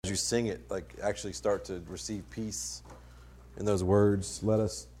you sing it, like actually start to receive peace in those words. Let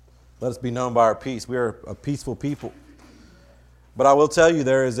us be known by our peace. We are a peaceful people. But I will tell you,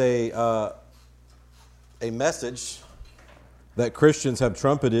 there is a message that Christians have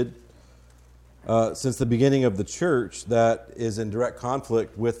trumpeted since the beginning of the church that is in direct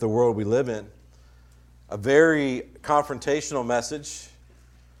conflict with the world we live in. A very confrontational message,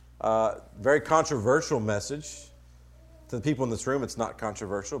 very controversial message. To the people in this room, it's not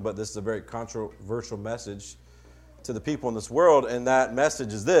controversial, but this is a very controversial message to the people in this world, and that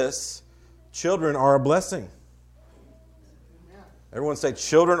message is this: children are a blessing. Everyone say,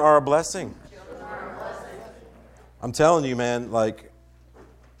 children are a blessing. Children are a blessing. I'm telling you, man, like,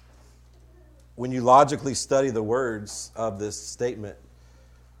 when you logically study the words of this statement,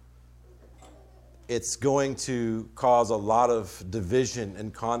 it's going to cause a lot of division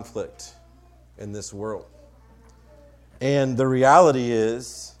and conflict in this world. And the reality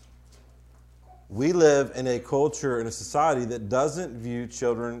is, we live in a culture, in a society that doesn't view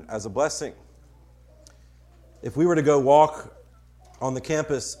children as a blessing. If we were to go walk on the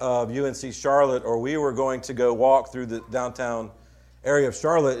campus of UNC Charlotte, or we were going to go walk through the downtown area of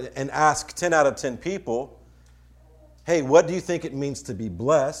Charlotte and ask 10 out of 10 people, hey, what do you think it means to be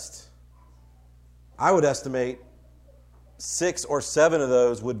blessed? I would estimate 6 or 7 of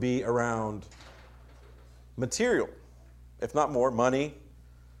those would be around material, if not more, money,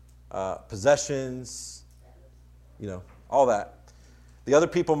 possessions, all that. The other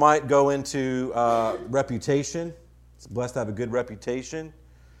people might go into reputation. It's blessed to have a good reputation.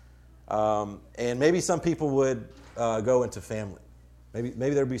 And maybe some people would go into family.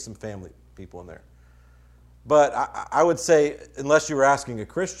 Maybe there'd be some family people in there. But I would say, unless you were asking a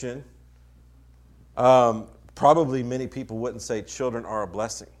Christian, probably many people wouldn't say children are a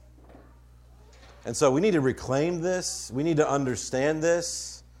blessing. And so we need to reclaim this. We need to understand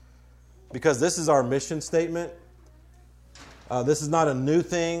this, because this is our mission statement. This is not a new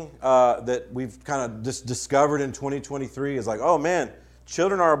thing that we've kind of just discovered in 2023. It's like, oh man,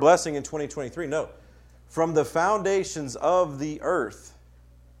 children are a blessing in 2023. No. From the foundations of the earth,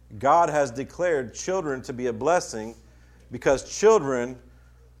 God has declared children to be a blessing, because children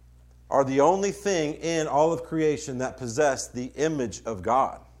are the only thing in all of creation that possess the image of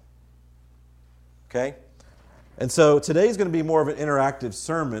God. Okay? And so today's going to be more of an interactive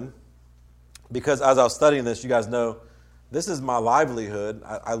sermon, because as I was studying this, you guys know, this is my livelihood.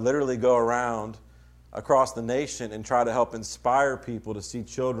 I literally go around across the nation and try to help inspire people to see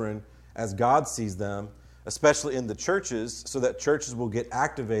children as God sees them, especially in the churches, so that churches will get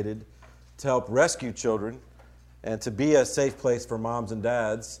activated to help rescue children and to be a safe place for moms and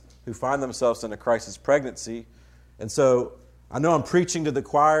dads who find themselves in a crisis pregnancy. And so I know I'm preaching to the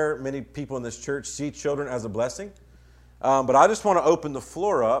choir. Many people in this church see children as a blessing. But I just want to open the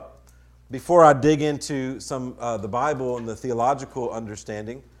floor up before I dig into some the Bible and the theological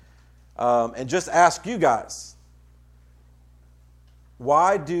understanding, and just ask you guys,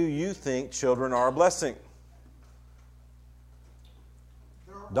 why do you think children are a blessing?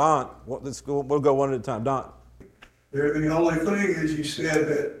 Don, we'll go one at a time. Don. They're the only thing, as you said,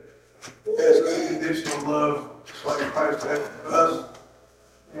 that has unconditional love, just like Christ has for us.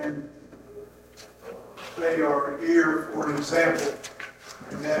 And they are here for an example,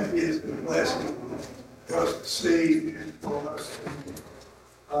 and that is the blessing for us to see and for us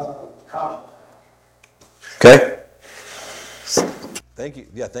to come. Okay. Thank you.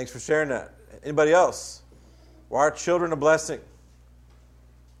 Yeah, thanks for sharing that. Anybody else? Why are children a blessing?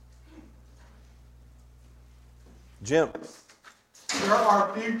 Jim. They're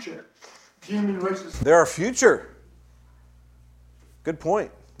our future. Human races. They're our future. Good point.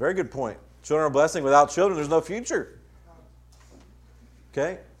 Very good point. Children are a blessing. Without children, there's no future.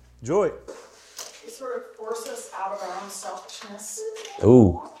 Okay. Joy. They sort of force us out of our own selfishness.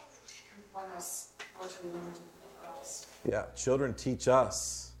 Ooh. Yeah, children teach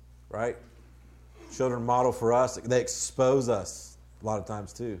us, right? Children model for us. They expose us a lot of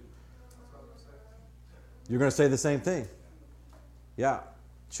times too. You're going to say the same thing. Yeah,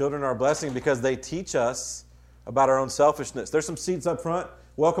 children are a blessing because they teach us about our own selfishness. There's some seats up front.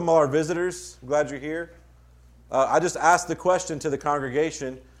 Welcome all our visitors. I'm glad you're here. I just asked the question to the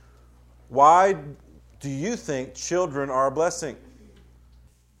congregation, why do you think children are a blessing?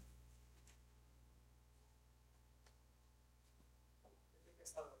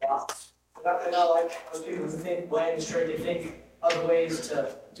 You know, like those people who think blank straight, they think other ways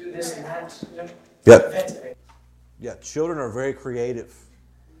to do this and that. You know? Yep. Yeah, children are very creative.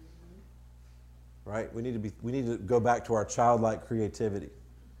 Right? We need to go back to our childlike creativity.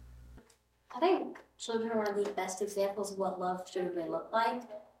 I think children are one of the best examples of what love should really look like.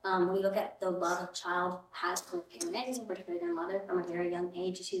 When we look at the love a child has for parents, particularly their mother, from a very young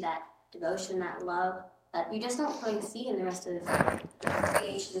age, you see that devotion, that love that you just don't really see in the rest of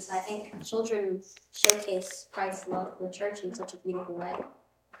creation. So I think children showcase Christ's love for the church in such a beautiful way.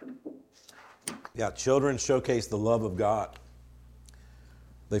 Yeah, children showcase the love of God.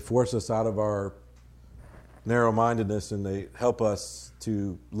 They force us out of our narrow-mindedness, and they help us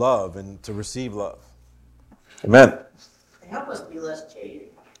to love and to receive love. Amen. They help us be less jaded,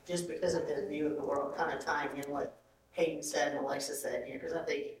 just because of their view of the world, kind of tying in what Hayden said and Alexa said here, because I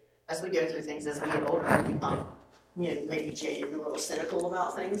think as we go through things, as we get older, we become, maybe jaded and a little cynical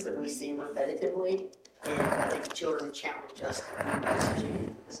about things that we see repetitively, and I think children challenge us to be less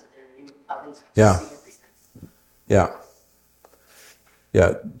jaded because of their view of how they see everything. Yeah.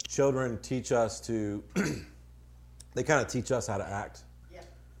 Yeah. Children teach us to, they kind of teach us how to act.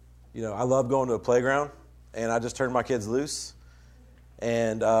 Yeah. I love going to a playground, and I just turned my kids loose.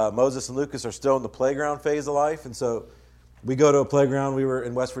 And Moses and Lucas are still in the playground phase of life. And so we go to a playground. We were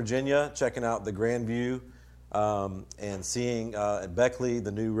in West Virginia checking out the Grand View and seeing at Beckley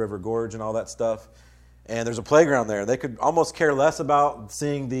the new River Gorge and all that stuff. And there's a playground there. They could almost care less about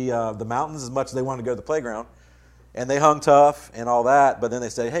seeing the mountains as much as they wanted to go to the playground. And they hung tough and all that. But then they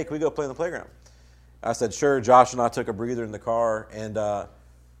said, hey, can we go play in the playground? I said, sure. Josh and I took a breather in the car. And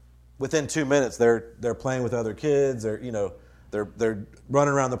within 2 minutes, they're playing with other kids. They're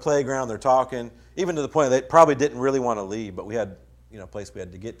running around the playground. They're talking, even to the point they probably didn't really want to leave, but we had a place we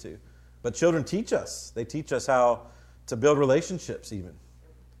had to get to. But children teach us. They teach us how to build relationships even.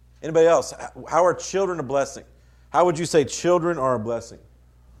 Anybody else? How are children a blessing? How would you say children are a blessing?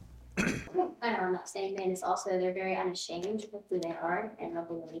 I know, in that same vein, it's also they're very unashamed of who they are and of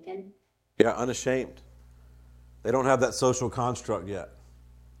who they can. Yeah, unashamed. They don't have that social construct yet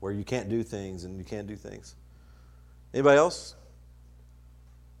where you can't do things and you can't do things. Anybody else?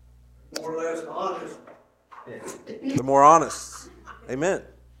 More or less honest. They're more honest. Amen.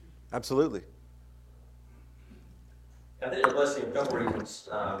 Absolutely. I think they're a blessing for a couple reasons.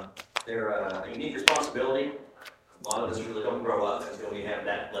 They're a unique responsibility. A lot of us really don't grow up until we have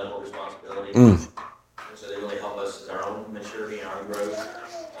that level of responsibility. And so they really help us as our own maturity and our growth.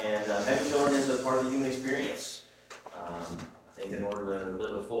 And having children is a part of the human experience. I think in order to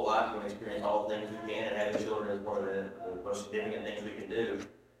live a full life, we want to experience all the things we can, and having children is one of the most significant things we can do.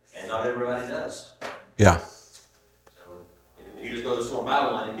 And not everybody does. Yeah. So if you just go to the store and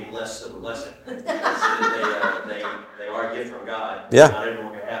buy one, it'd be less of a blessing. they are a gift from God. Yeah. Not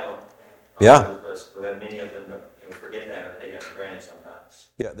everyone can have them. Yeah. But many of them forget that or take that for granted sometimes.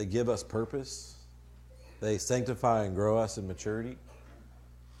 Yeah, they give us purpose. They sanctify and grow us in maturity.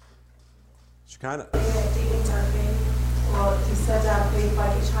 Shekinah. Deacons are big. Well, he said faith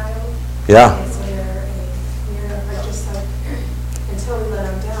like a child. Yeah. And so they're just like, until we let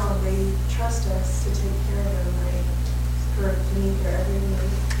them down, they trust us to take care of them, to meet their every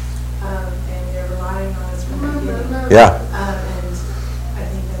need. And they're relying on us from the beginning. Yeah. And I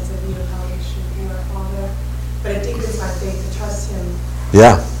think that's a view of how we should view our Father. But it deepens my faith to trust Him.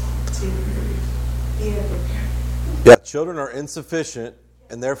 Yeah. To be a good parent. Yeah. Children are insufficient,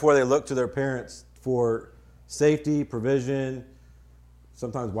 and therefore they look to their parents for safety, provision,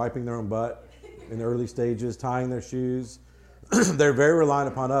 sometimes wiping their own butt in the early stages, tying their shoes. They're very reliant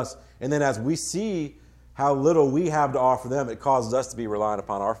upon us. And then as we see how little we have to offer them, it causes us to be reliant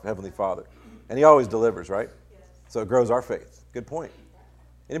upon our Heavenly Father. And He always delivers, right? Yes. So it grows our faith. Good point.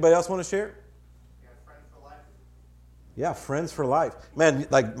 Anybody else want to share? Yeah, friends for life. Man,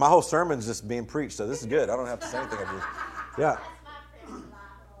 like my whole sermon's just being preached, so this is good. I don't have to say anything. Yeah.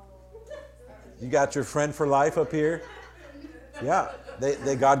 You got your friend for life up here? Yeah.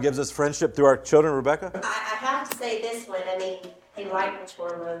 God gives us friendship through our children, Rebecca? I have to say this one. I mean, they like which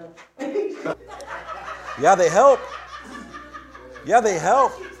one. Yeah, they help. Yeah, they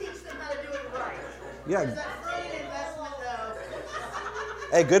help. You teach them how to do it right. Yeah.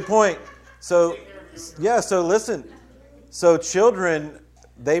 Hey, good point. So, yeah, so listen. So children,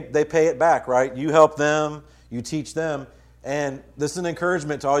 they pay it back, right? You help them, you teach them. And this is an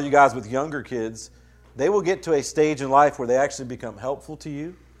encouragement to all you guys with younger kids. They will get to a stage in life where they actually become helpful to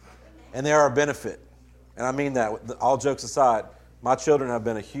you, and they are a benefit. And I mean that, all jokes aside, my children have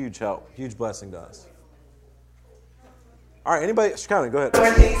been a huge help, huge blessing to us. All right, anybody? Shekinah, go ahead. One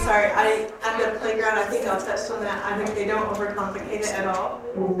more thing, sorry. At the playground, I think I'll touch on that. I think they don't overcomplicate it at all.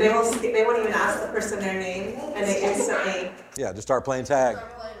 They won't even ask the person their name, and they instantly. Yeah, just start playing tag.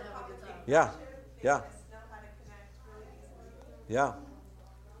 Yeah. Yeah.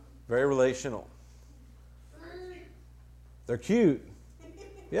 Very relational. They're cute.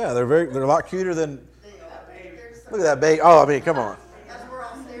 Yeah, they're a lot cuter than. Look at that baby. Oh, I mean, come on.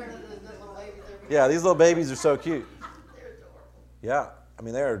 Yeah, these little babies are so cute. Yeah, I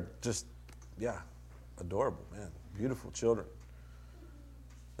mean, they're just, adorable, man. Beautiful children.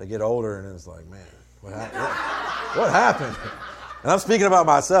 They get older and it's like, man, what happened? What happened? And I'm speaking about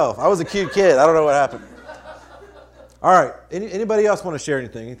myself. I was a cute kid. I don't know what happened. All right. Anybody else want to share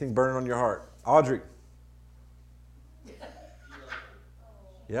anything? Anything burning on your heart? Audrey.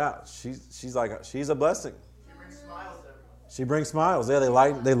 Yeah, she's a blessing. She brings smiles. Yeah,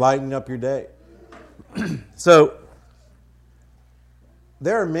 they lighten up your day. So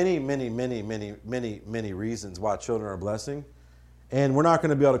there are many, many, many, many, many, many reasons why children are a blessing. And we're not going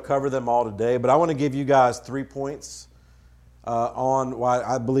to be able to cover them all today, but I want to give you guys 3 points on why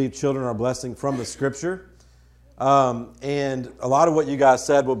I believe children are a blessing from the Scripture. And a lot of what you guys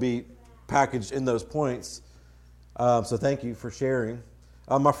said will be packaged in those points. So thank you for sharing.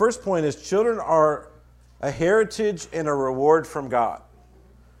 My first point is children are a heritage and a reward from God.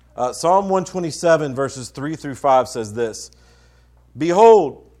 Psalm 127 verses 3 through 5 says this,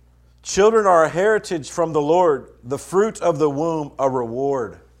 "Behold, children are a heritage from the Lord, the fruit of the womb a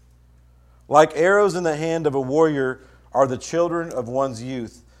reward. Like arrows in the hand of a warrior are the children of one's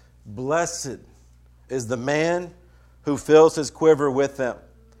youth. Blessed is the man who fills his quiver with them.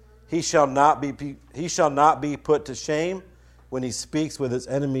 He shall not be put to shame when he speaks with his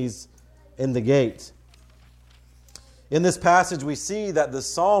enemies in the gate." In this passage, we see that the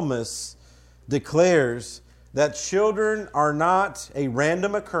psalmist declares that children are not a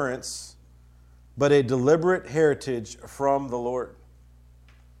random occurrence, but a deliberate heritage from the Lord.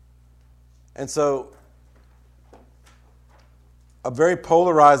 And so, a very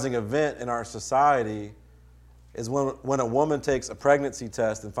polarizing event in our society is when a woman takes a pregnancy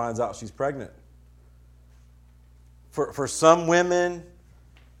test and finds out she's pregnant. For some women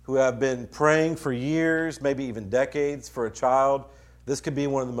who have been praying for years, maybe even decades, for a child, this could be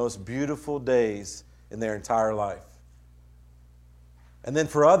one of the most beautiful days in their entire life. And then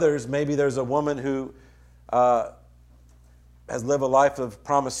for others, maybe there's a woman who has lived a life of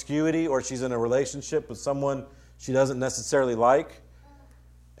promiscuity, or she's in a relationship with someone she doesn't necessarily like,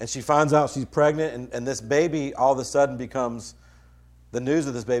 and she finds out she's pregnant, and this baby all of a sudden the news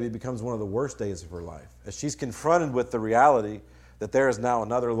of this baby becomes one of the worst days of her life, as she's confronted with the reality that there is now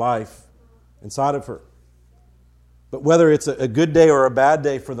another life inside of her. But whether it's a good day or a bad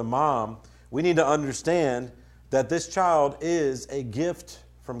day for the mom, we need to understand that this child is a gift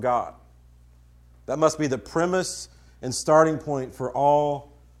from God. That must be the premise and starting point for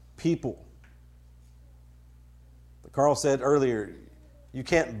all people. But Carl said earlier, you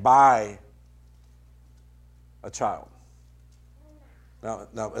can't buy a child.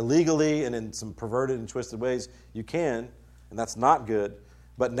 Now, illegally and in some perverted and twisted ways, you can, and that's not good.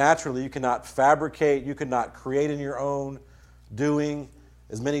 But naturally, you cannot fabricate, you cannot create in your own doing.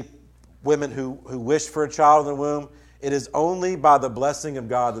 As many women who wish for a child in the womb, it is only by the blessing of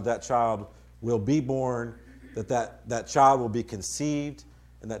God that child will be born, that child will be conceived,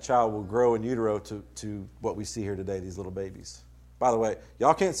 and that child will grow in utero to what we see here today, these little babies. By the way,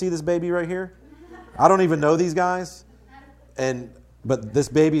 y'all can't see this baby right here? I don't even know these guys, but this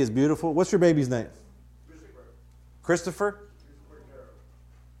baby is beautiful. What's your baby's name? Christopher?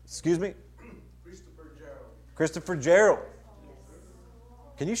 Excuse me? Christopher Gerald.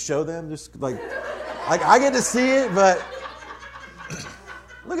 Can you show them? Just like I get to see it, but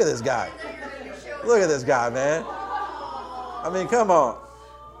look at this guy. Look at this guy, man. I mean, come on.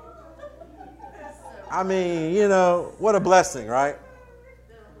 I mean, what a blessing, right?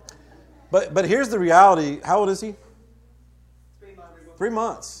 But here's the reality. How old is he? 3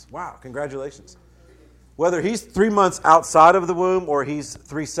 months. Wow, congratulations. Whether he's 3 months outside of the womb or he's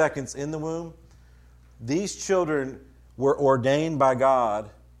 3 seconds in the womb, these children were ordained by God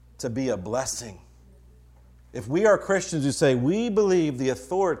to be a blessing. If we are Christians who say we believe the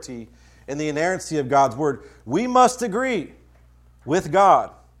authority and the inerrancy of God's word, we must agree with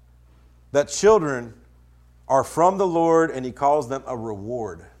God that children are from the Lord, and He calls them a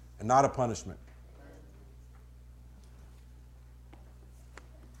reward and not a punishment.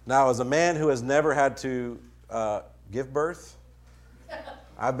 Now, as a man who has never had to give birth,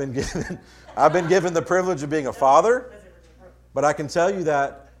 I've been given the privilege of being a father, but I can tell you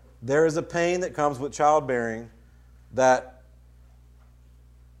that there is a pain that comes with childbearing that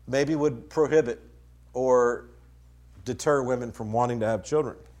maybe would prohibit or deter women from wanting to have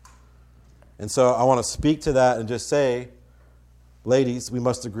children. And so I want to speak to that and just say, ladies, we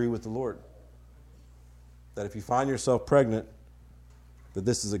must agree with the Lord that if you find yourself pregnant, that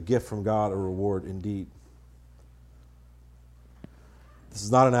this is a gift from God, a reward indeed. This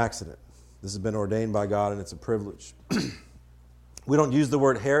is not an accident. This has been ordained by God, and it's a privilege. We don't use the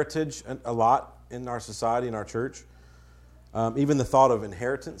word heritage a lot in our society, in our church. Even the thought of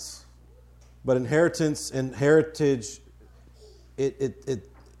inheritance. But inheritance and heritage,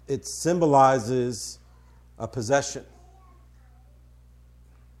 it symbolizes a possession.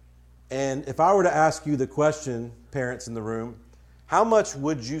 And if I were to ask you the question, parents in the room, how much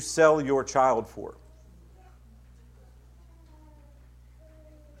would you sell your child for?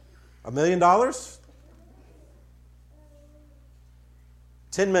 $1 million? $10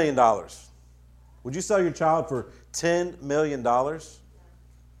 million? Would you sell your child for $10 million?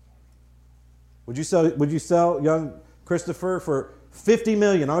 Would you sell young Christopher for $50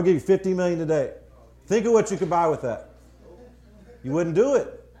 million? I'll give you $50 million today. Think of what you could buy with that. You wouldn't do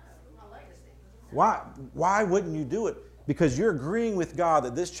it. Why? Why wouldn't you do it? Because you're agreeing with God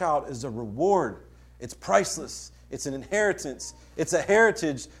that this child is a reward. It's priceless. It's an inheritance. It's a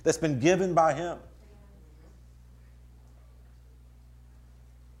heritage that's been given by Him.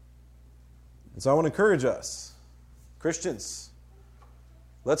 And so I want to encourage us, Christians,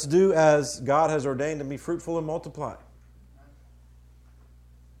 let's do as God has ordained and be fruitful and multiply.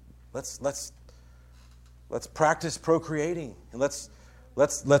 Let's practice procreating, and let's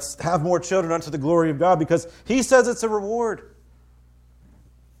have more children unto the glory of God, because He says it's a reward.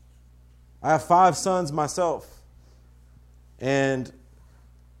 I have 5 sons myself. And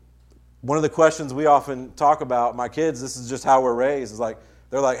one of the questions we often talk about, my kids, this is just how we're raised, is like,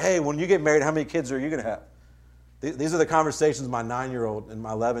 they're like, hey, when you get married, how many kids are you going to have? These are the conversations my 9-year-old and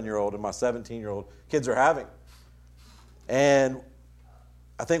my 11-year-old and my 17-year-old kids are having. And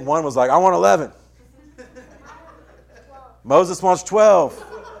I think one was like, I want 11. Moses wants 12.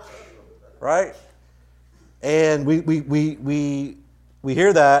 Right? And we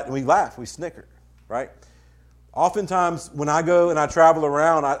hear that and we laugh, we snicker. Right? Oftentimes, when I go and I travel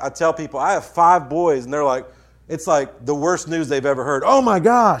around, I tell people, I have 5 boys, and they're like, it's like the worst news they've ever heard. Oh my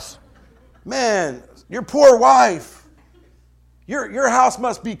gosh, man, your poor wife. Your house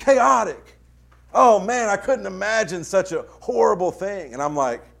must be chaotic. Oh man, I couldn't imagine such a horrible thing. And I'm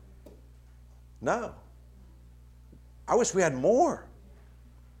like, no. I wish we had more.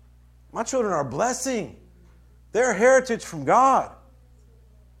 My children are a blessing. They're a heritage from God.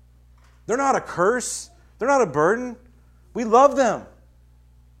 They're not a curse. They're not a burden. We love them.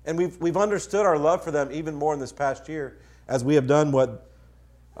 And we've understood our love for them even more in this past year as we have done what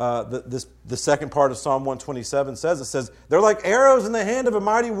the second part of Psalm 127 says. It says, they're like arrows in the hand of a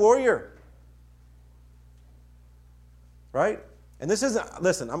mighty warrior. Right? And this isn't,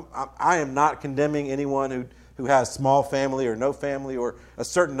 listen, I am not condemning anyone who has small family or no family or a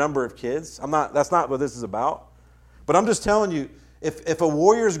certain number of kids. That's not what this is about. But I'm just telling you, if a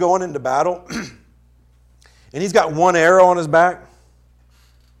warrior's going into battle and he's got 1 arrow on his back,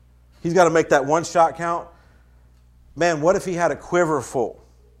 he's got to make that 1 shot count. Man, what if he had a quiver full?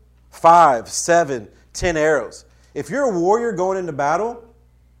 5, 7, 10 arrows. If you're a warrior going into battle,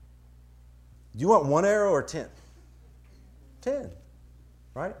 do you want 1 arrow or 10? 10,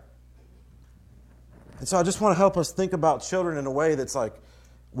 right? And so I just want to help us think about children in a way that's like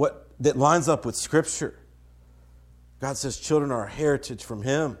that lines up with Scripture. God says children are a heritage from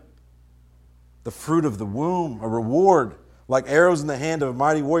Him. The fruit of the womb, a reward, like arrows in the hand of a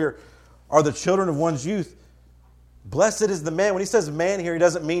mighty warrior, are the children of one's youth. Blessed is the man. When he says man here, he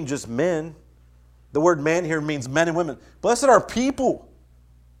doesn't mean just men. The word man here means men and women. Blessed are people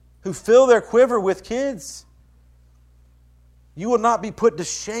who fill their quiver with kids. You will not be put to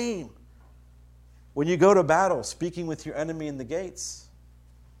shame when you go to battle, speaking with your enemy in the gates.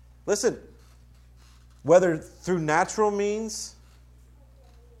 Listen, whether through natural means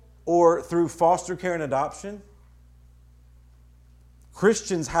or through foster care and adoption,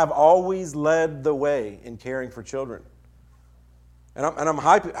 Christians have always led the way in caring for children. And I'm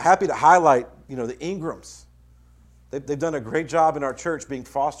happy to highlight, the Ingrams. They've done a great job in our church being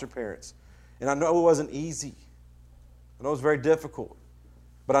foster parents. And I know it wasn't easy. I know it was very difficult.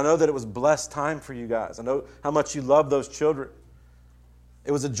 But I know that it was blessed time for you guys. I know how much you love those children.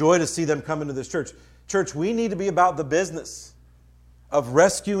 It was a joy to see them come into this church. Church, we need to be about the business of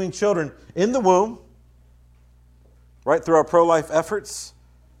rescuing children in the womb, right, through our pro-life efforts.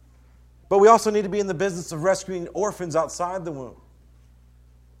 But we also need to be in the business of rescuing orphans outside the womb.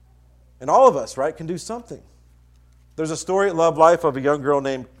 And all of us, right, can do something. There's a story at Love Life of a young girl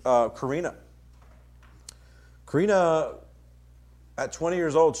named Karina. Karina, at 20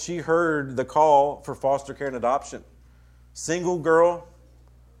 years old, she heard the call for foster care and adoption. Single girl,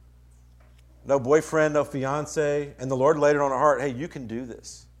 no boyfriend, no fiance, and the Lord laid it on her heart, hey, you can do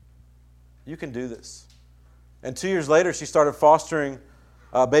this. You can do this. And 2 years later, she started fostering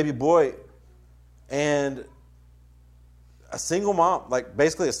a baby boy, and a single mom, like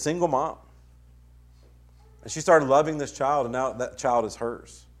basically a single mom. And she started loving this child, and now that child is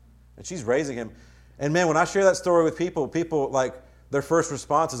hers. And she's raising him. And man, when I share that story with people, like, their first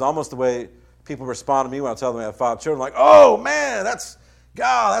response is almost the way people respond to me when I tell them I have 5 children. Like, oh man, that's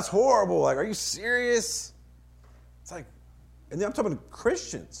horrible. Like, are you serious? It's like, and then I'm talking to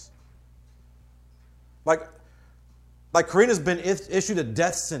Christians. Like Karina's been issued a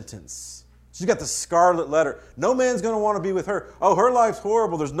death sentence. She's got the scarlet letter. No man's going to want to be with her. Oh, her life's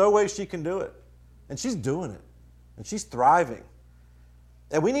horrible. There's no way she can do it. And she's doing it. And she's thriving.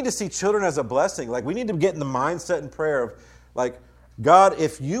 And we need to see children as a blessing. Like, we need to get in the mindset and prayer of, like, God,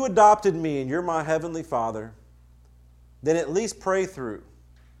 if you adopted me and you're my heavenly Father, then at least pray through.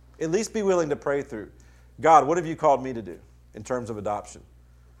 At least be willing to pray through. God, what have you called me to do in terms of adoption?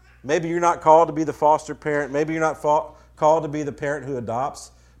 Maybe you're not called to be the foster parent. Maybe you're not called to be the parent who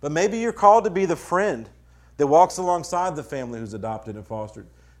adopts. But maybe you're called to be the friend that walks alongside the family who's adopted and fostered.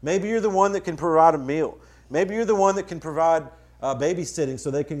 Maybe you're the one that can provide a meal. Maybe you're the one that can provide babysitting so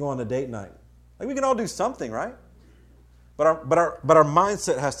they can go on a date night. Like, we can all do something, right? But our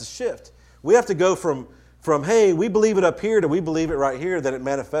mindset has to shift. We have to go from hey, we believe it up here to we believe it right here, that it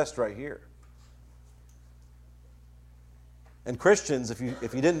manifests right here. And Christians, if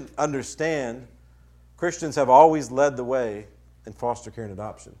you didn't understand, Christians have always led the way in foster care and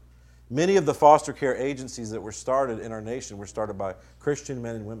adoption. Many of the foster care agencies that were started in our nation were started by Christian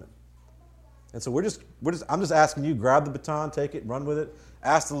men and women. And so I'm just asking you, grab the baton, take it, run with it.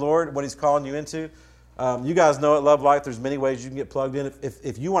 Ask the Lord what He's calling you into. You guys know at Love Life, there's many ways you can get plugged in.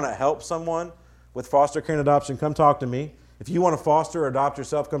 If you want to help someone with foster care and adoption, come talk to me. If you want to foster or adopt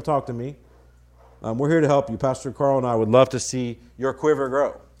yourself, come talk to me. We're here to help you. Pastor Carl and I would love to see your quiver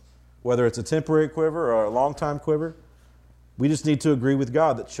grow, whether it's a temporary quiver or a long-time quiver. We just need to agree with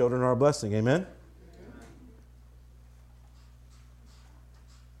God that children are a blessing. Amen?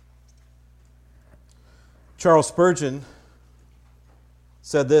 Charles Spurgeon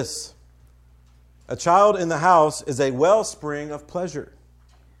said this: "A child in the house is a wellspring of pleasure,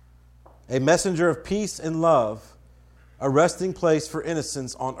 a messenger of peace and love, a resting place for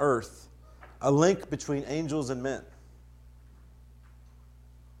innocence on earth, a link between angels and men."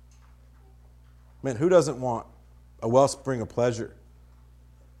 Man, who doesn't want a wellspring of pleasure,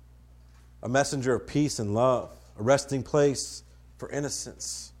 a messenger of peace and love, a resting place for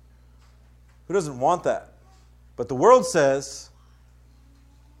innocence? Who doesn't want that? But the world says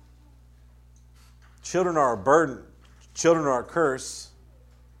children are a burden, children are a curse.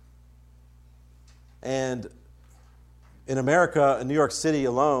 And in America, in New York City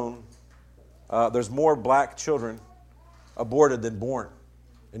alone, there's more black children aborted than born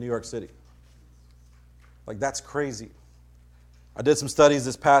in New York City. Like, that's crazy. I did some studies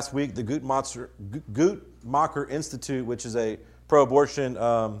this past week. The Guttmacher Institute, which is a pro-abortion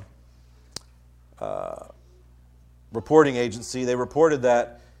reporting agency, they reported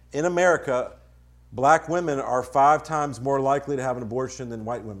that in America, black women are 5 times more likely to have an abortion than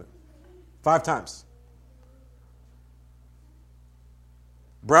white women. 5 times.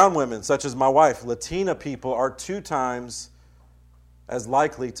 Brown women, such as my wife, Latina people, are 2 times as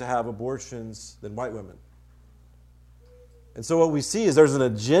likely to have abortions than white women. And so what we see is there's an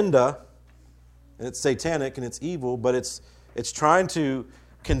agenda, and it's satanic and it's evil, but it's trying to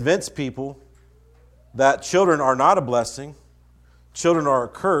convince people that children are not a blessing, children are a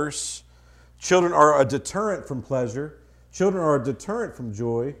curse, children are a deterrent from pleasure, children are a deterrent from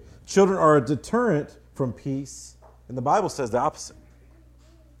joy, children are a deterrent from peace, and the Bible says the opposite.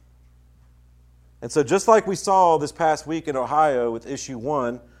 And so just like we saw this past week in Ohio with issue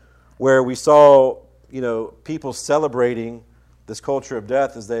 1, where we saw, people celebrating this culture of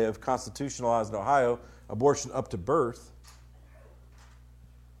death as they have constitutionalized in Ohio, abortion up to birth,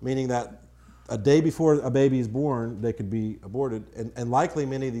 meaning that a day before a baby is born, they could be aborted. And likely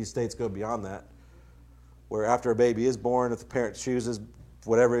many of these states go beyond that, where after a baby is born, if the parent chooses, for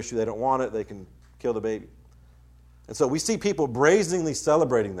whatever issue they don't want it, they can kill the baby. And so we see people brazenly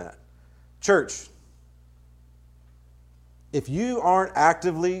celebrating that. Church, if you aren't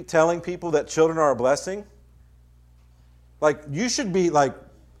actively telling people that children are a blessing, like, you should be like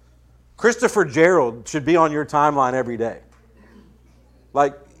Christopher Gerald should be on your timeline every day.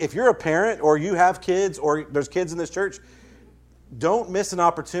 Like, if you're a parent or you have kids or there's kids in this church, don't miss an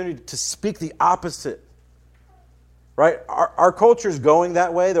opportunity to speak the opposite. Right? Our culture is going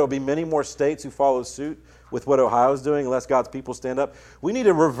that way. There will be many more states who follow suit with what Ohio is doing unless God's people stand up. We need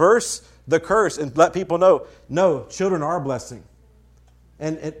to reverse the curse and let people know, no, children are a blessing.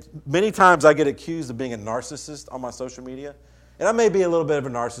 And many times I get accused of being a narcissist on my social media. And I may be a little bit of a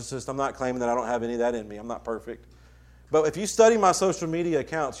narcissist. I'm not claiming that I don't have any of that in me. I'm not perfect. But if you study my social media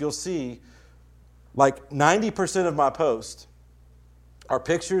accounts, you'll see Like 90% of my posts are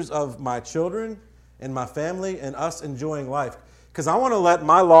pictures of my children and my family and us enjoying life. Because I want to let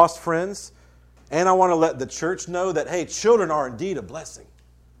my lost friends and I want to let the church know that, hey, children are indeed a blessing.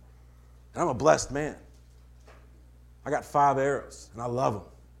 And I'm a blessed man. I got 5 arrows and I love them.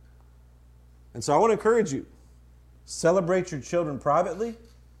 And so I want to encourage you, celebrate your children privately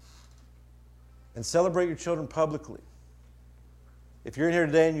and celebrate your children publicly. If you're in here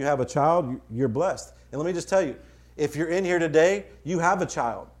today and you have a child, you're blessed. And let me just tell you, if you're in here today, you have a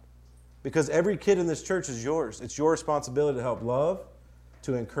child. Because every kid in this church is yours. It's your responsibility to help love,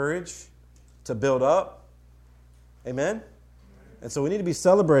 to encourage, to build up. Amen? And so we need to be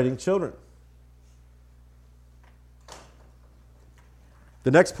celebrating children. The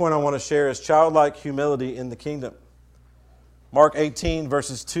next point I want to share is childlike humility in the kingdom. Mark 18,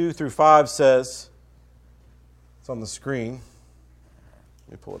 verses 2 through 5 says, it's on the screen.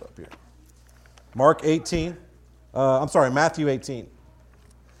 Let me pull it up here. Matthew 18.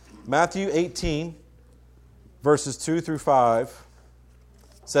 Matthew 18, verses 2 through 5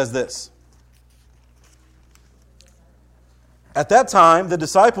 says this. At that time, the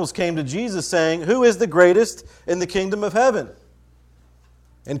disciples came to Jesus saying, "Who is the greatest in the kingdom of heaven?"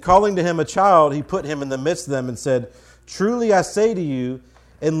 And calling to him a child, he put him in the midst of them and said, "Truly I say to you,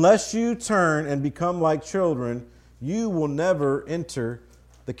 unless you turn and become like children, you will never enter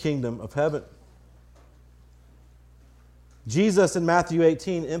the kingdom of heaven." Jesus in Matthew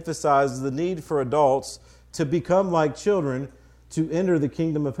 18 emphasizes the need for adults to become like children to enter the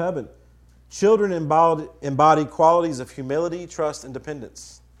kingdom of heaven. Children embody qualities of humility, trust, and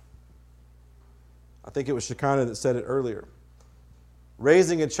dependence. I think it was Shekinah that said it earlier.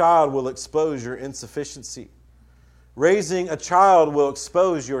 Raising a child will expose your insufficiency. Raising a child will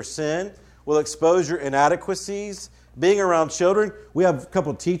expose your sin, will expose your inadequacies. Being around children, we have a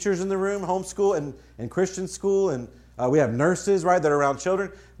couple of teachers in the room, homeschool and Christian school, and we have nurses, right, that are around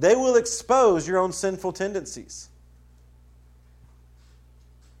children. They will expose your own sinful tendencies.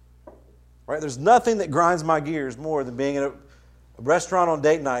 Right? There's nothing that grinds my gears more than being in a restaurant on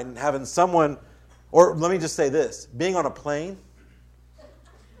date night and having someone, or let me just say this, being on a plane.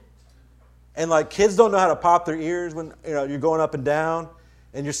 And like kids don't know how to pop their ears when you're going up and down,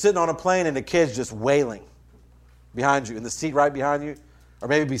 and you're sitting on a plane and the kid's just wailing behind you, in the seat right behind you, or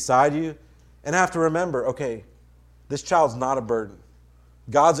maybe beside you. And I have to remember, okay, this child's not a burden.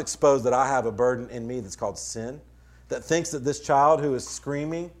 God's exposed that I have a burden in me that's called sin, that thinks that this child who is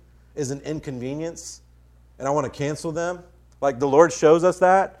screaming is an inconvenience, and I want to cancel them. Like the Lord shows us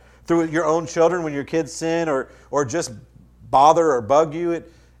that through your own children when your kids sin or just bother or bug you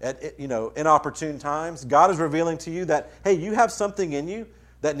at inopportune times. God is revealing to you that, hey, you have something in you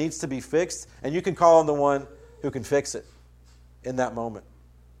that needs to be fixed, and you can call on the one who can fix it in that moment.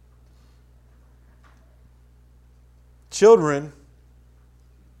 Children,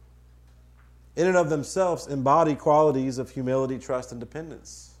 in and of themselves, embody qualities of humility, trust, and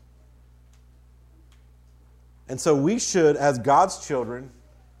dependence. And so we should, as God's children,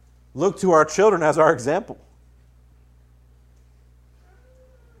 look to our children as our example.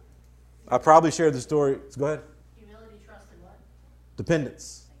 I probably shared the story. Go ahead. Humility, trust, and what?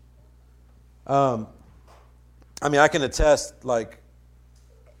 Dependence. I can attest, I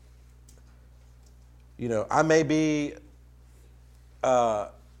may be, I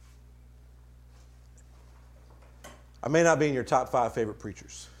may not be in your top 5 favorite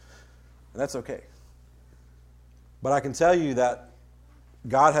preachers, and that's okay. But I can tell you that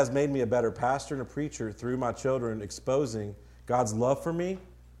God has made me a better pastor and a preacher through my children exposing God's love for me,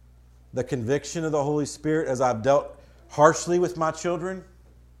 the conviction of the Holy Spirit as I've dealt harshly with my children.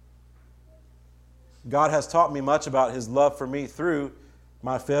 God has taught me much about His love for me through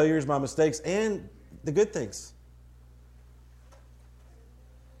my failures, my mistakes, and the good things.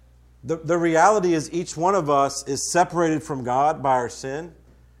 The reality is each one of us is separated from God by our sin.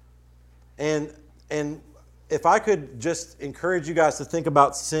 And if I could just encourage you guys to think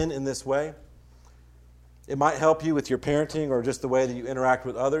about sin in this way, it might help you with your parenting or just the way that you interact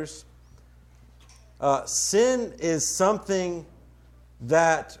with others. Sin is something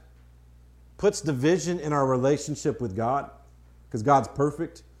that puts division in our relationship with God, because God's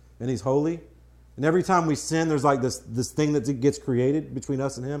perfect and He's holy. And every time we sin, there's like this thing that gets created between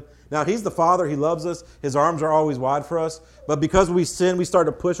us and Him. Now, He's the Father. He loves us. His arms are always wide for us. But because we sin, we start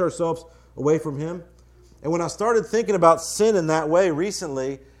to push ourselves away from Him. And when I started thinking about sin in that way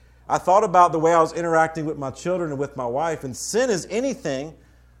recently, I thought about the way I was interacting with my children and with my wife. And sin is anything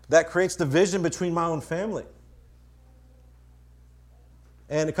that creates division between my own family.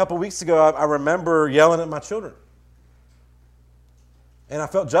 And a couple weeks ago, I remember yelling at my children. And I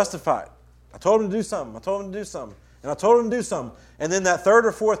felt justified. I told him to do something. I told him to do something. And I told him to do something. And then that third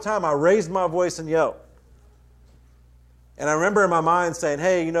or fourth time, I raised my voice and yelled. And I remember in my mind saying,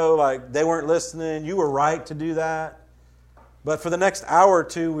 hey, like they weren't listening. You were right to do that. But for the next hour or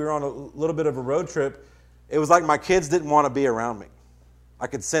two, we were on a little bit of a road trip. It was like my kids didn't want to be around me. I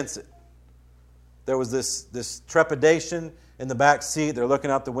could sense it. There was this trepidation in the back seat. They're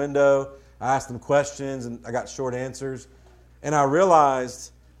looking out the window. I asked them questions, and I got short answers. And I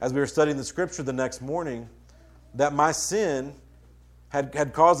realized, as we were studying the Scripture the next morning, that my sin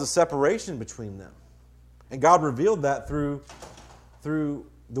had caused a separation between them. And God revealed that through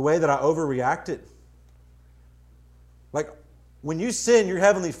the way that I overreacted. Like, when you sin, your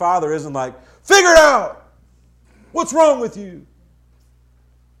Heavenly Father isn't like, figure it out! What's wrong with you?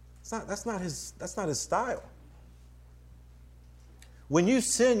 That's not his style. When you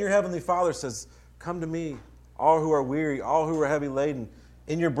sin, your Heavenly Father says, come to me, all who are weary, all who are heavy laden.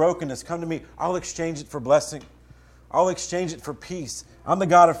 In your brokenness, come to me. I'll exchange it for blessing. I'll exchange it for peace. I'm the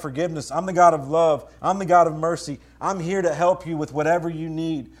God of forgiveness. I'm the God of love. I'm the God of mercy. I'm here to help you with whatever you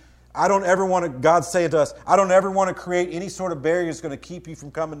need. I don't ever want to, God's saying to us, I don't ever want to create any sort of barrier that's going to keep you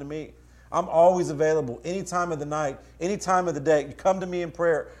from coming to me. I'm always available, any time of the night, any time of the day. You come to me in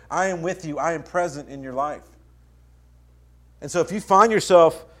prayer. I am with you. I am present in your life. And so if you find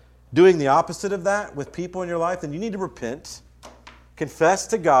yourself doing the opposite of that with people in your life, then you need to repent, confess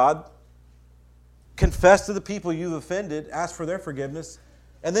to God, confess to the people you've offended, ask for their forgiveness,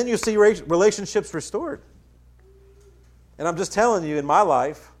 and then you'll see relationships restored. And I'm just telling you, in my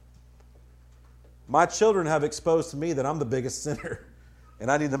life, my children have exposed to me that I'm the biggest sinner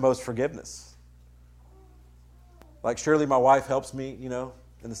and I need the most forgiveness. Like surely my wife helps me,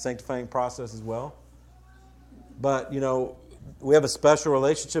 in the sanctifying process as well. But, we have a special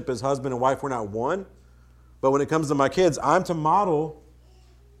relationship as husband and wife. We're not one. But when it comes to my kids, I'm to model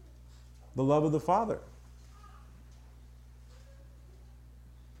the love of the Father.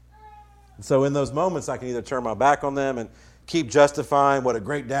 And so in those moments, I can either turn my back on them and keep justifying what a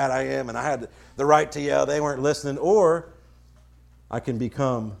great dad I am and I had the right to yell, they weren't listening, or I can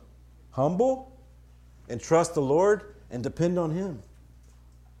become humble and trust the Lord and depend on Him.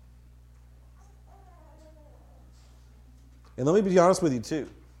 And let me be honest with you too.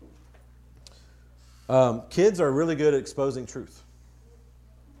 Kids are really good at exposing truth.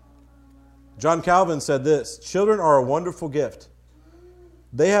 John Calvin said this, children are a wonderful gift.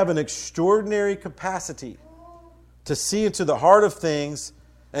 They have an extraordinary capacity to see into the heart of things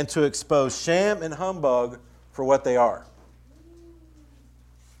and to expose sham and humbug for what they are.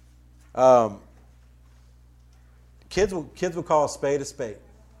 Kids will call a spade a spade.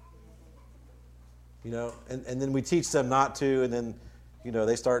 And then we teach them not to, and then,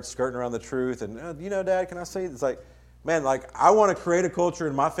 they start skirting around the truth. And, Dad, can I say it? It's like, man, I want to create a culture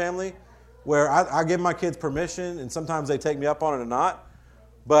in my family where I give my kids permission, and sometimes they take me up on it or not.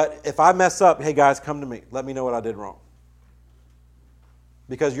 But if I mess up, hey, guys, come to me. Let me know what I did wrong.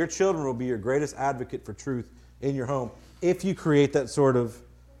 Because your children will be your greatest advocate for truth in your home if you create that sort of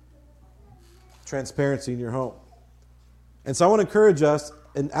transparency in your home. And so I want to encourage us,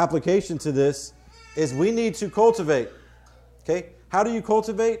 in application to this, is we need to cultivate. Okay? How do you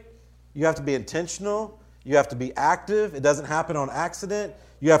cultivate? You have to be intentional. You have to be active. It doesn't happen on accident.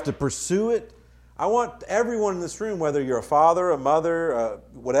 You have to pursue it. I want everyone in this room, whether you're a father, a mother,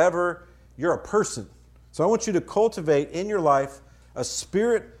 whatever, you're a person. So I want you to cultivate in your life a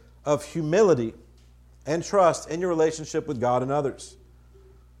spirit of humility and trust in your relationship with God and others.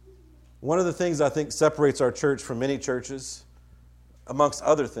 One of the things I think separates our church from many churches, amongst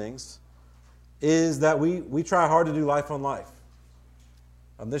other things, is that we try hard to do life on life.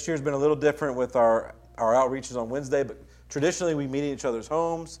 This year's been a little different with our outreaches on Wednesday, but traditionally we meet in each other's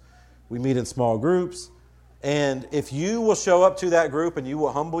homes. We meet in small groups. And if you will show up to that group and you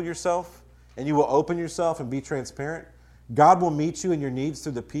will humble yourself and you will open yourself and be transparent, God will meet you in your needs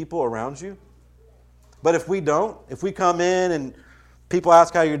through the people around you. But if we don't, if we come in and people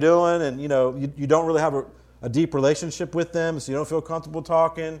ask how you're doing and you don't really have a deep relationship with them, so you don't feel comfortable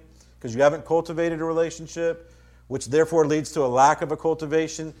talking because you haven't cultivated a relationship, which therefore leads to a lack of a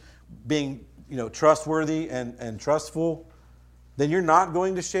cultivation, being trustworthy and trustful, then you're not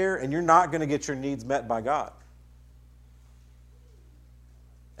going to share and you're not going to get your needs met by God.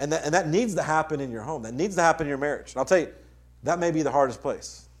 And that needs to happen in your home. That needs to happen in your marriage. And I'll tell you, that may be the hardest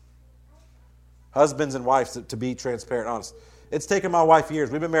place. Husbands and wives to be transparent, honest. It's taken my wife years.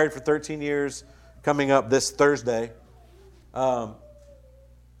 We've been married for 13 years, coming up this Thursday. But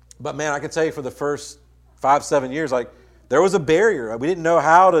man, I can tell you for the first 5-7 years, there was a barrier. We didn't know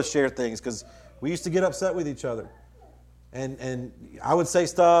how to share things because we used to get upset with each other. And I would say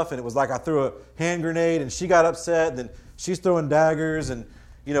stuff, and it was like I threw a hand grenade, and she got upset, and then she's throwing daggers, and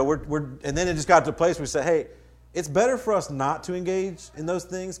and then it just got to a place where we said, hey, it's better for us not to engage in those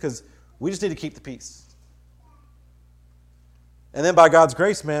things because we just need to keep the peace. And then by God's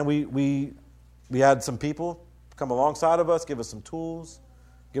grace, man, we had some people come alongside of us, give us some tools,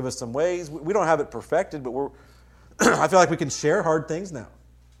 give us some ways. We don't have it perfected, but I feel like we can share hard things now.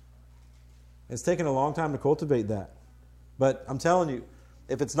 It's taken a long time to cultivate that. But I'm telling you,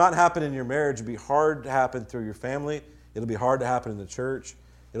 if it's not happening in your marriage, it'll be hard to happen through your family. It'll be hard to happen in the church.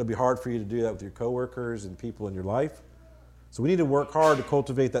 It'll be hard for you to do that with your coworkers and people in your life. So we need to work hard to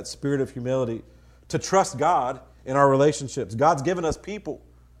cultivate that spirit of humility, to trust God in our relationships. God's given us people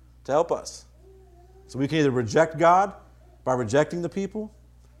to help us. So we can either reject God by rejecting the people,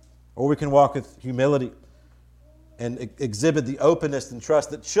 or we can walk with humility and exhibit the openness and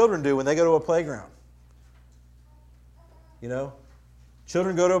trust that children do when they go to a playground.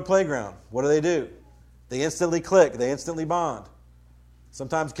 Children go to a playground. What do? They instantly click. They instantly bond.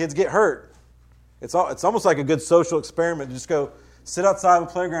 Sometimes kids get hurt. It's almost like a good social experiment to just go sit outside of a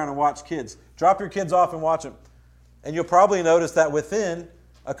playground and watch kids. Drop your kids off and watch them. And you'll probably notice that within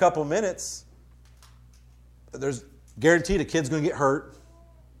a couple minutes, there's guaranteed a kid's going to get hurt.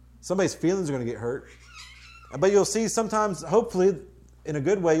 Somebody's feelings are going to get hurt. But you'll see sometimes, hopefully, in a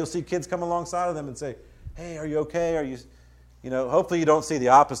good way, you'll see kids come alongside of them and say, hey, are you okay? Hopefully you don't see the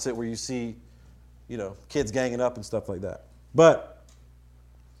opposite where you see, kids ganging up and stuff like that. But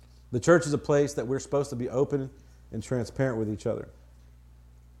the church is a place that we're supposed to be open and transparent with each other,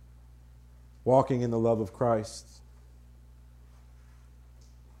 walking in the love of Christ.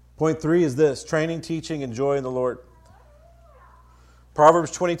 Point 3 is this: training, teaching, and joy in the Lord.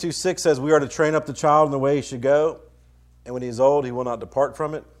 Proverbs 22:6 says we are to train up the child in the way he should go, and when he is old, he will not depart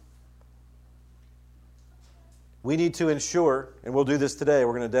from it. We need to ensure, and we'll do this today,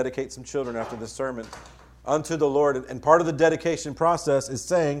 we're going to dedicate some children after this sermon unto the Lord. And part of the dedication process is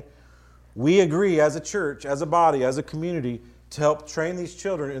saying we agree as a church, as a body, as a community, to help train these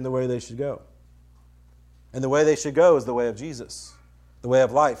children in the way they should go. And the way they should go is the way of Jesus, the way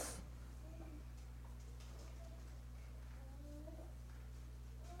of life.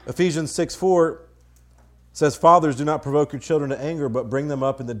 Ephesians 6:4 says, fathers, do not provoke your children to anger, but bring them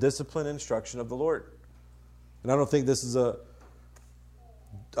up in the discipline and instruction of the Lord. And I don't think this is a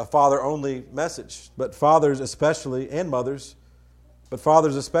father-only message, but fathers especially, and mothers, but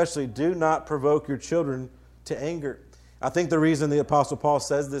fathers especially, do not provoke your children to anger. I think the reason the Apostle Paul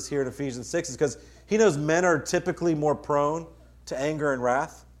says this here in Ephesians 6 is because he knows men are typically more prone to anger and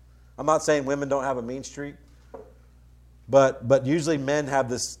wrath. I'm not saying women don't have a mean streak, but usually men have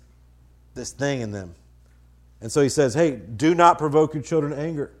this thing in them. And so he says, hey, do not provoke your children to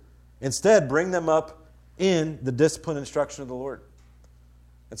anger. Instead, bring them up in the discipline and instruction of the Lord.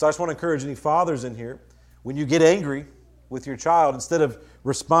 And so I just want to encourage any fathers in here, when you get angry with your child, instead of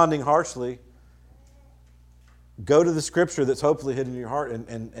responding harshly, go to the scripture that's hopefully hidden in your heart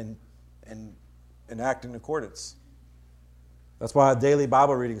and act in accordance. That's why a daily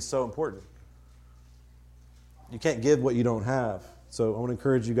Bible reading is so important. You can't give what you don't have. So I want to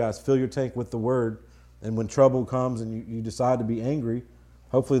encourage you guys, fill your tank with the Word, and when trouble comes and you decide to be angry,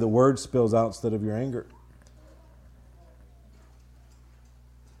 hopefully the Word spills out instead of your anger.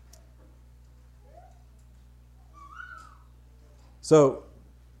 So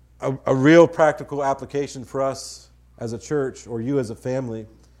a real practical application for us as a church, or you as a family,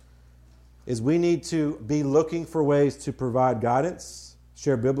 is we need to be looking for ways to provide guidance,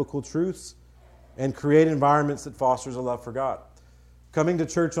 share biblical truths, and create environments that fosters a love for God. Coming to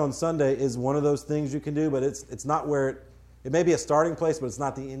church on Sunday is one of those things you can do, but it's not where it may be a starting place, but it's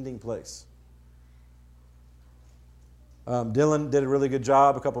not the ending place. Dylan did a really good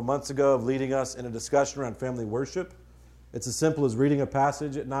job a couple months ago of leading us in a discussion around family worship. It's as simple as reading a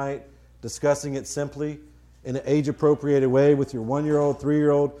passage at night, discussing it simply in an age-appropriated way with your 1-year-old,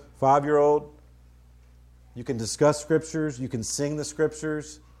 3-year-old, 5-year-old. You can discuss scriptures. You can sing the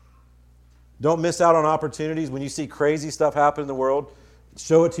scriptures. Don't miss out on opportunities. When you see crazy stuff happen in the world,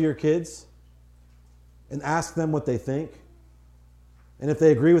 show it to your kids and ask them what they think. And if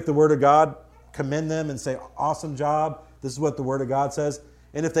they agree with the Word of God, commend them and say, awesome job. This is what the Word of God says.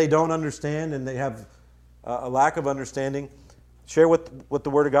 And if they don't understand and they have a lack of understanding, share what the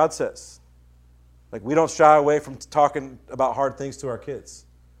Word of God says. Like, we don't shy away from talking about hard things to our kids.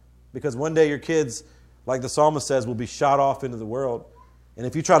 Because one day your kids, like the psalmist says, will be shot off into the world. And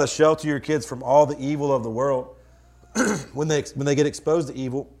if you try to shelter your kids from all the evil of the world, when they get exposed to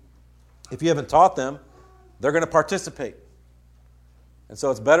evil, if you haven't taught them, they're going to participate. And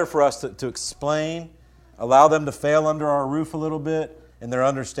so it's better for us to explain allow them to fail under our roof a little bit in their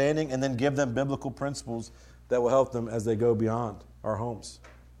understanding, and then give them biblical principles that will help them as they go beyond our homes.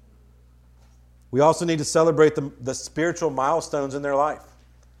 We also need to celebrate the spiritual milestones in their life.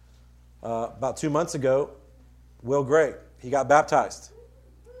 About 2 months ago, Will Gray, he got baptized.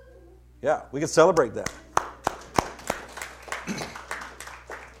 Yeah, we can celebrate that.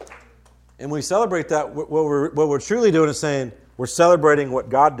 And when we celebrate that, what we're truly doing is saying we're celebrating what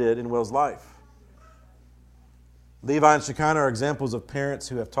God did in Will's life. Levi and Shekinah are examples of parents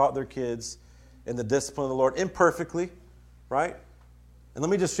who have taught their kids in the discipline of the Lord imperfectly, right? And let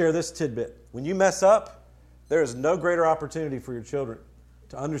me just share this tidbit. When you mess up, there is no greater opportunity for your children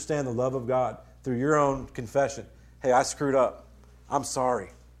to understand the love of God through your own confession. Hey, I screwed up. I'm sorry.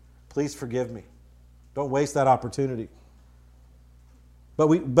 Please forgive me. Don't waste that opportunity. But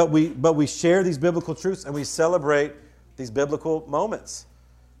we share these biblical truths and we celebrate these biblical moments.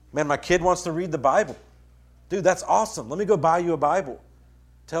 Man, my kid wants to read the Bible. Dude, that's awesome. Let me go buy you a Bible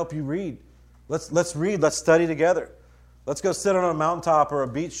to help you read. Let's read. Let's study together. Let's go sit on a mountaintop or a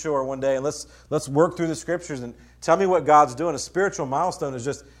beach shore one day and let's work through the scriptures and tell me what God's doing. A spiritual milestone is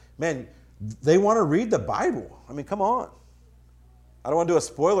just, man, they want to read the Bible. I mean, come on. I don't want to do a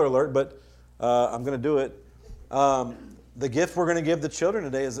spoiler alert, but I'm going to do it. The gift we're going to give the children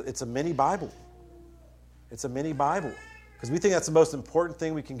today is it's a mini Bible. It's a mini Bible. Because we think that's the most important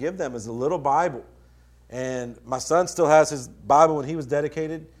thing we can give them is a little Bible. And my son still has his Bible when he was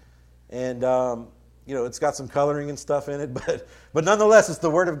dedicated. And, it's got some coloring and stuff in it. But nonetheless, it's the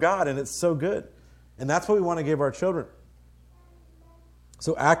Word of God, and it's so good. And that's what we want to give our children.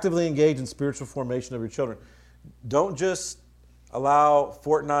 So actively engage in spiritual formation of your children. Don't just allow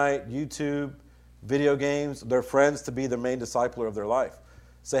Fortnite, YouTube, video games, their friends to be the main discipler of their life.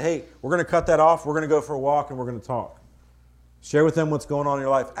 Say, hey, we're going to cut that off. We're going to go for a walk, and we're going to talk. Share with them what's going on in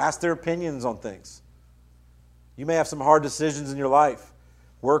your life. Ask their opinions on things. You may have some hard decisions in your life,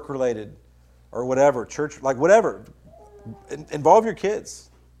 work-related or whatever, church, like whatever. Involve your kids.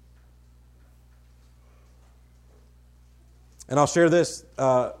 And I'll share this.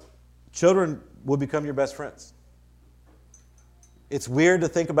 Children will become your best friends. It's weird to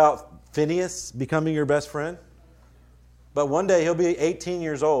think about Phineas becoming your best friend. But one day he'll be 18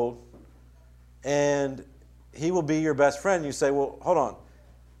 years old and he will be your best friend. You say, well, hold on.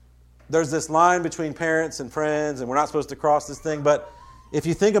 There's this line between parents and friends and we're not supposed to cross this thing. But if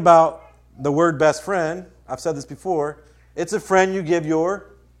you think about the word best friend, I've said this before, it's a friend you give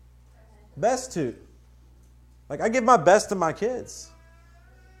your best to. Like I give my best to my kids.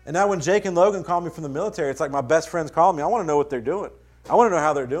 And now when Jake and Logan call me from the military, it's like my best friends call me. I want to know what they're doing. I want to know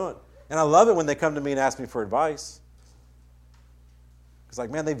how they're doing. And I love it when they come to me and ask me for advice. It's like,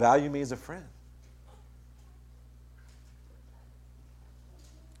 man, they value me as a friend.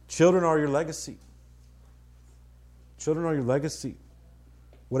 Children are your legacy. Children are your legacy.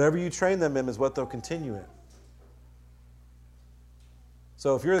 Whatever you train them in is what they'll continue in.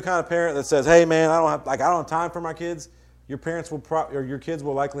 So if you're the kind of parent that says, hey man, I don't have time for my kids, your kids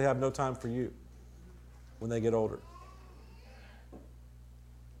will likely have no time for you when they get older.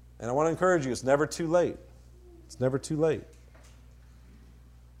 And I want to encourage you, it's never too late. It's never too late.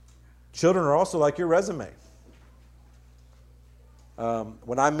 Children are also like your resume.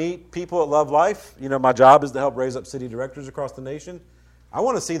 When I meet people at Love Life, my job is to help raise up city directors across the nation. I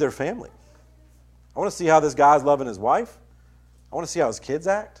want to see their family. I want to see how this guy's loving his wife. I want to see how his kids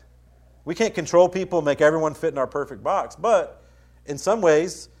act. We can't control people and make everyone fit in our perfect box, but in some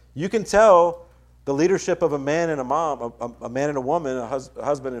ways, you can tell the leadership of a man and a mom, a man and a woman, a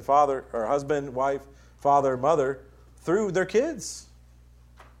husband and father, or husband, wife, father, mother, through their kids.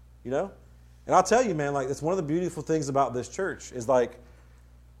 And I'll tell you, man, it's one of the beautiful things about this church is and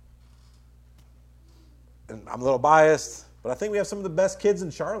I'm a little biased, but I think we have some of the best kids in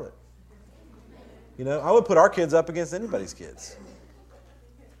Charlotte. I would put our kids up against anybody's kids.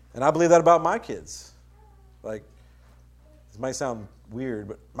 And I believe that about my kids. This might sound weird,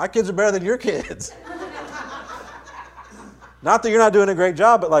 but my kids are better than your kids. Not that you're not doing a great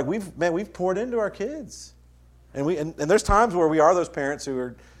job, but we've poured into our kids. And there's times where we are those parents who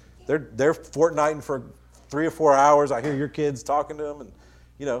are they're Fortniting for 3 or 4 hours. I hear your kids talking to them, and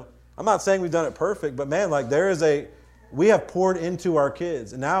I'm not saying we've done it perfect, but man, we have poured into our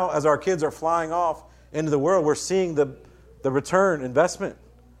kids. And now as our kids are flying off into the world, we're seeing the return investment.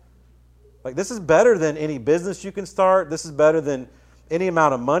 This is better than any business you can start. This is better than any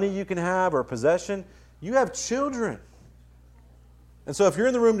amount of money you can have or possession. You have children. And so if you're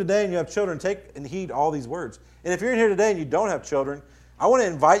in the room today and you have children, take and heed all these words. And if you're in here today and you don't have children, I want to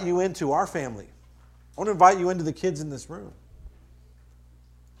invite you into our family. I want to invite you into the kids in this room.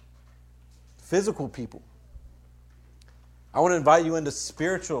 Physical people. I want to invite you into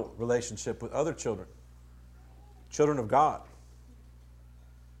spiritual relationship with other children, children of God.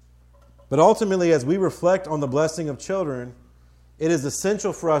 But ultimately, as we reflect on the blessing of children, it is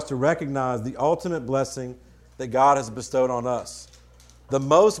essential for us to recognize the ultimate blessing that God has bestowed on us. The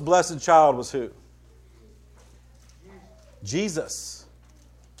most blessed child was who? Jesus.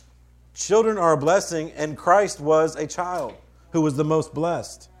 Children are a blessing, and Christ was a child who was the most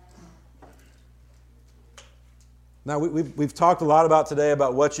blessed. Now, we've talked a lot about today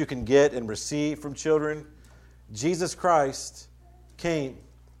about what you can get and receive from children. Jesus Christ came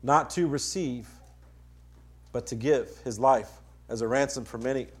not to receive, but to give his life as a ransom for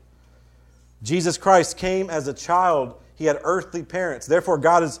many. Jesus Christ came as a child. He had earthly parents. Therefore,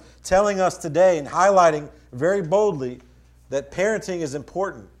 God is telling us today and highlighting very boldly that parenting is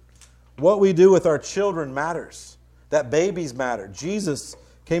important. What we do with our children matters. That babies matter. Jesus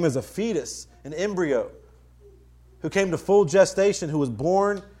came as a fetus, an embryo, who came to full gestation, who was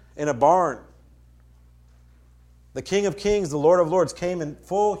born in a barn. The King of Kings, the Lord of Lords, came in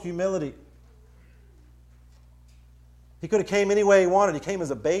full humility. He could have came any way he wanted. He came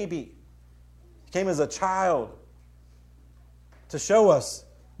as a baby. He came as a child to show us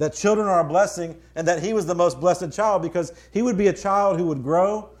that children are a blessing and that he was the most blessed child, because he would be a child who would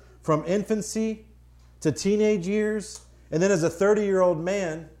grow from infancy to teenage years, and then as a 30-year-old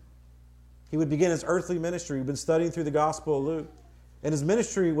man, he would begin his earthly ministry. We've been studying through the Gospel of Luke. And his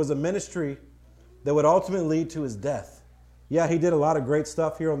ministry was a ministry that would ultimately lead to his death. Yeah, he did a lot of great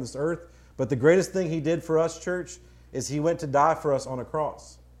stuff here on this earth, but the greatest thing he did for us, church, is he went to die for us on a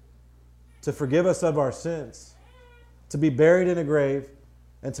cross, to forgive us of our sins, to be buried in a grave,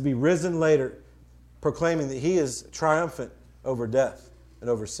 and to be risen later, proclaiming that he is triumphant over death and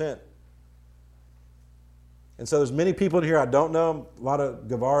over sin. And so there's many people in here I don't know, a lot of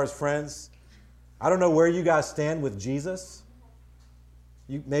Guevara's friends. I don't know where you guys stand with Jesus.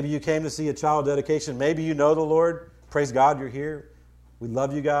 Maybe you came to see a child dedication. Maybe you know the Lord. Praise God, you're here. We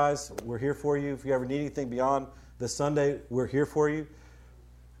love you guys. We're here for you. If you ever need anything beyond this Sunday, we're here for you.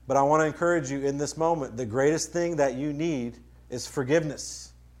 But I want to encourage you in this moment, the greatest thing that you need is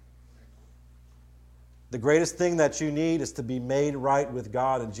forgiveness. The greatest thing that you need is to be made right with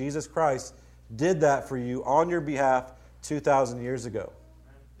God. And Jesus Christ did that for you on your behalf 2,000 years ago.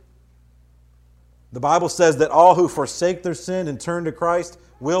 The Bible says that all who forsake their sin and turn to Christ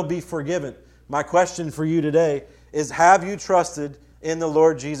will be forgiven. My question for you today is, have you trusted in the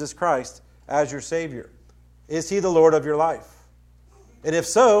Lord Jesus Christ as your Savior? Is He the Lord of your life? And if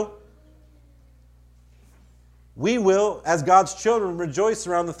so, we will, as God's children, rejoice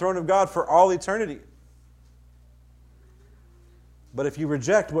around the throne of God for all eternity. But if you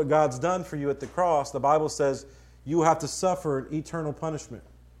reject what God's done for you at the cross, the Bible says you will have to suffer an eternal punishment.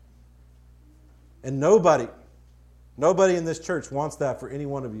 And nobody in this church wants that for any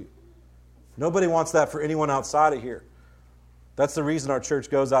one of you. Nobody wants that for anyone outside of here. That's the reason our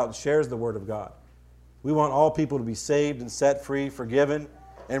church goes out and shares the Word of God. We want all people to be saved and set free, forgiven,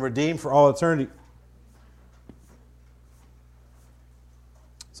 and redeemed for all eternity.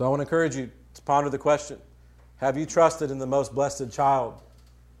 So I want to encourage you to ponder the question, have you trusted in the most blessed child,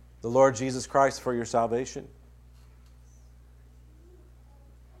 the Lord Jesus Christ, for your salvation?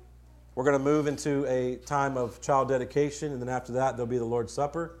 We're going to move into a time of child dedication, and then after that, there'll be the Lord's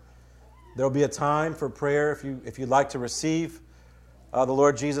Supper. There'll be a time for prayer if you'd like to receive the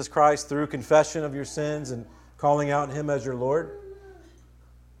Lord Jesus Christ through confession of your sins and calling out Him as your Lord.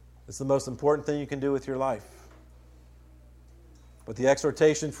 It's the most important thing you can do with your life. But the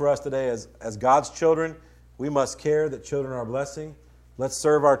exhortation for us today is, as God's children, we must care that children are a blessing. Let's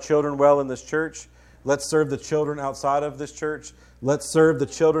serve our children well in this church. Let's serve the children outside of this church. Let's serve the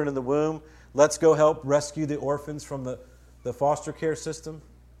children in the womb. Let's go help rescue the orphans from the foster care system.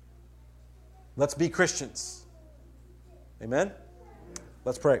 Let's be Christians. Amen?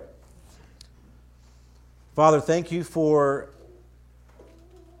 Let's pray. Father, thank you for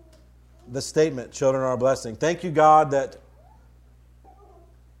the statement, children are a blessing. Thank you, God, that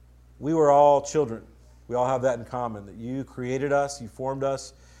we were all children. We all have that in common, that you created us, you formed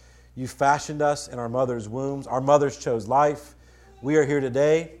us, you fashioned us in our mother's wombs. Our mothers chose life. We are here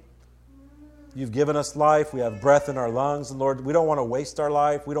today. You've given us life. We have breath in our lungs. And Lord, we don't want to waste our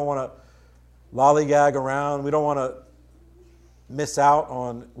life. We don't want to lollygag around. We don't want to miss out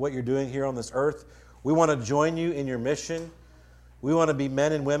on what you're doing here on this earth. We want to join you in your mission. We want to be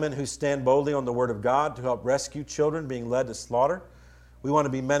men and women who stand boldly on the Word of God to help rescue children being led to slaughter. We want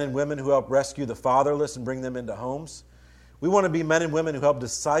to be men and women who help rescue the fatherless and bring them into homes. We want to be men and women who help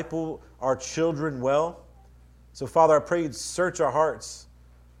disciple our children well. So, Father, I pray you'd search our hearts.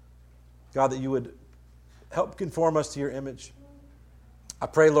 God, that you would Help conform us to your image. I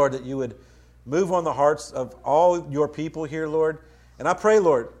pray, Lord, that you would move on the hearts of all your people here, Lord. And I pray,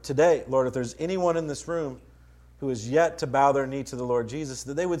 Lord, today, Lord, if there's anyone in this room who is yet to bow their knee to the Lord Jesus,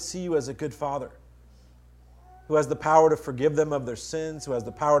 that they would see you as a good Father who has the power to forgive them of their sins, who has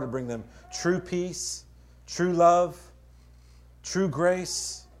the power to bring them true peace, true love, true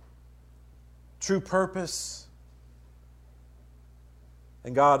grace, true purpose.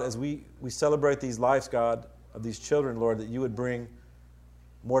 And God, as we celebrate these lives, God, of these children, Lord, that you would bring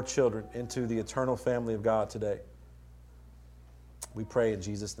more children into the eternal family of God today. We pray in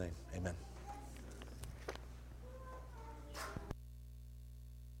Jesus' name. Amen.